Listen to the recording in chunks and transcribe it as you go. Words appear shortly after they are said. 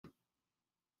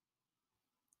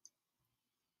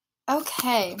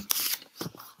Okay,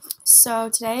 so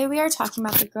today we are talking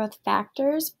about the growth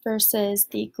factors versus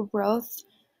the growth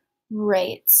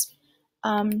rates.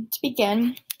 To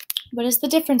begin, what is the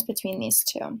difference between these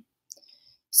two?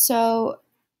 So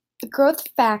the growth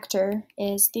factor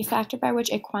is the factor by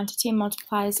which a quantity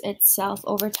multiplies itself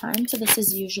over time. So this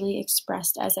is usually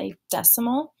expressed as a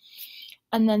decimal.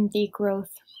 And then the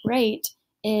growth rate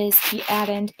is the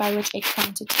addend by which a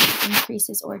quantity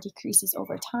increases or decreases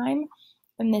over time.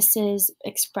 And this is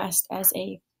expressed as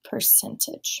a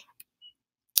percentage.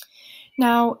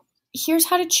 Now, here's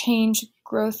how to change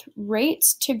growth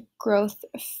rates to growth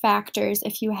factors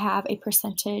if you have a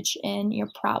percentage in your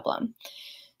problem.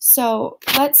 So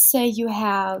let's say you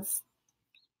have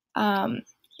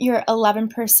your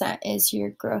 11% is your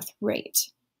growth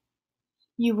rate.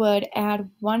 You would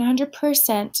add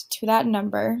 100% to that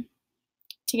number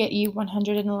to get you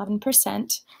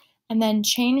 111%, and then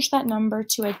change that number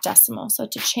to a decimal. So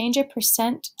to change a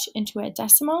percent into a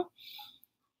decimal,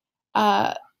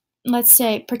 let's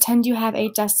say, pretend you have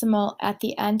a decimal at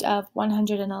the end of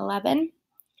 111.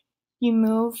 You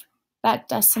move that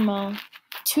decimal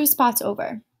 2 spots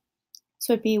over.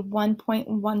 So it'd be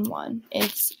 1.11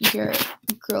 is your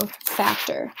growth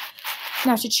factor.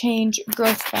 Now to change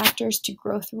growth factors to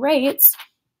growth rates,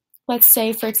 let's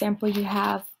say, for example, you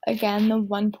have, again, the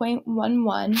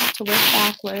 1.11 to work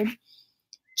backward.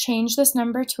 Change this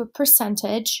number to a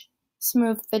percentage. So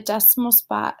move the decimal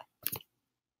spot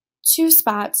 2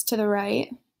 spots to the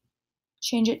right.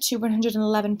 Change it to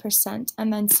 111%,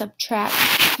 and then subtract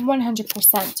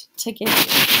 100% to give you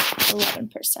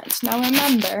 11%. Now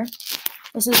remember,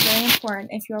 this is very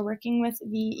important if you're working with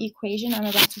the equation I'm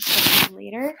about to show you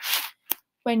later.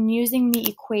 When using the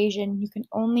equation, you can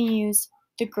only use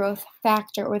the growth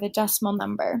factor or the decimal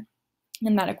number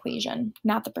in that equation,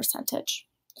 not the percentage.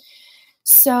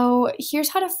 So here's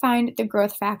how to find the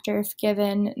growth factor if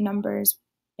given numbers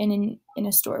in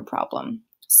a stored problem.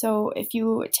 So if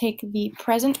you take the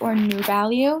present or new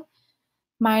value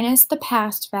minus the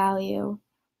past value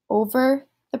over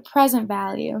the present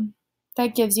value,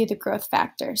 that gives you the growth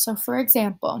factor. So for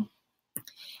example,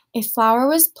 a flower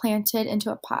was planted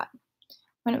into a pot.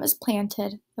 When it was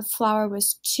planted, the flower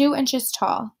was 2 inches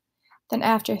tall. Then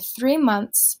after 3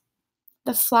 months,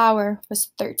 the flower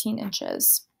was 13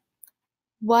 inches.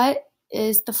 What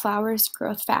is the flower's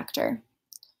growth factor?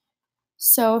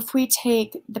 So if we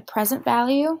take the present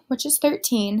value, which is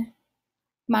 13,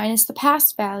 minus the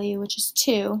past value, which is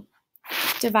 2,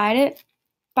 divide it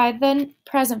by the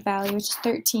present value, which is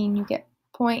 13, you get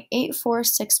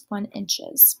 0.8461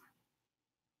 inches.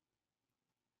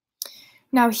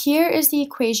 Now here is the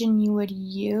equation you would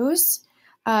use.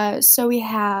 So we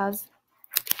have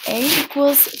A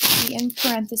equals T in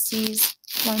parentheses,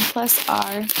 1 plus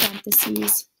R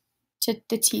parentheses to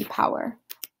the T power.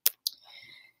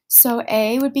 So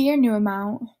A would be your new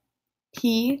amount.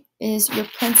 P is your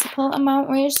principal amount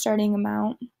or your starting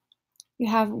amount. You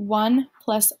have 1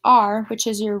 plus R, which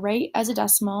is your rate as a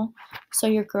decimal, so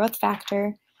your growth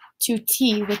factor, to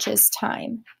T, which is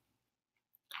time.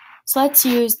 So let's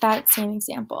use that same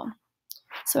example.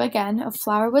 So again, a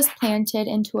flower was planted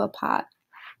into a pot.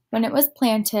 When it was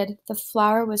planted, the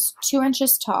flower was 2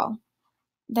 inches tall.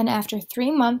 Then after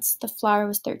 3 months, the flower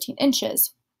was 13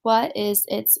 inches. What is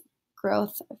its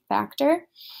growth factor?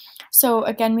 So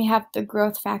again, we have the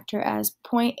growth factor as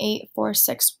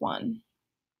 0.8461.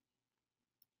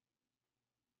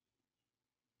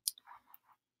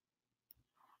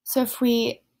 So if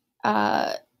we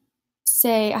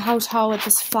say, how tall would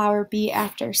this flower be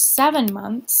after 7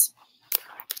 months?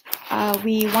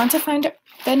 We want to find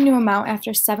the new amount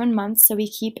after 7 months, so we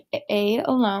keep A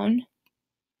alone,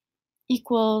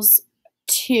 equals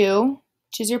 2,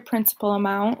 which is your principal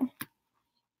amount,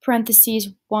 parentheses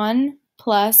 1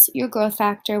 plus your growth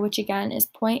factor, which again is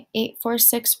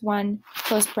 0.8461,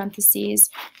 close parentheses,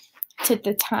 to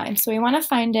the time. So we want to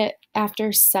find it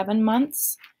after 7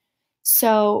 months.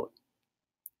 So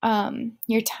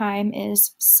your time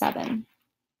is 7.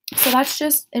 So that's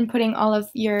just inputting all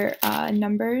of your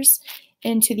numbers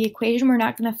into the equation. We're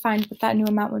not going to find what that new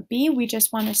amount would be. We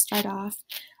just want to start off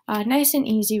nice and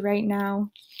easy right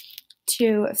now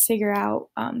to figure out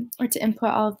or to input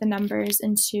all of the numbers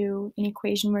into an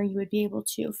equation where you would be able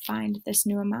to find this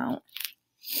new amount.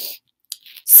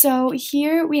 So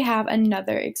here we have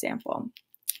another example.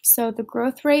 So the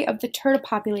growth rate of the turtle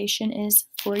population is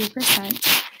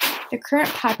 40%. The current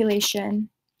population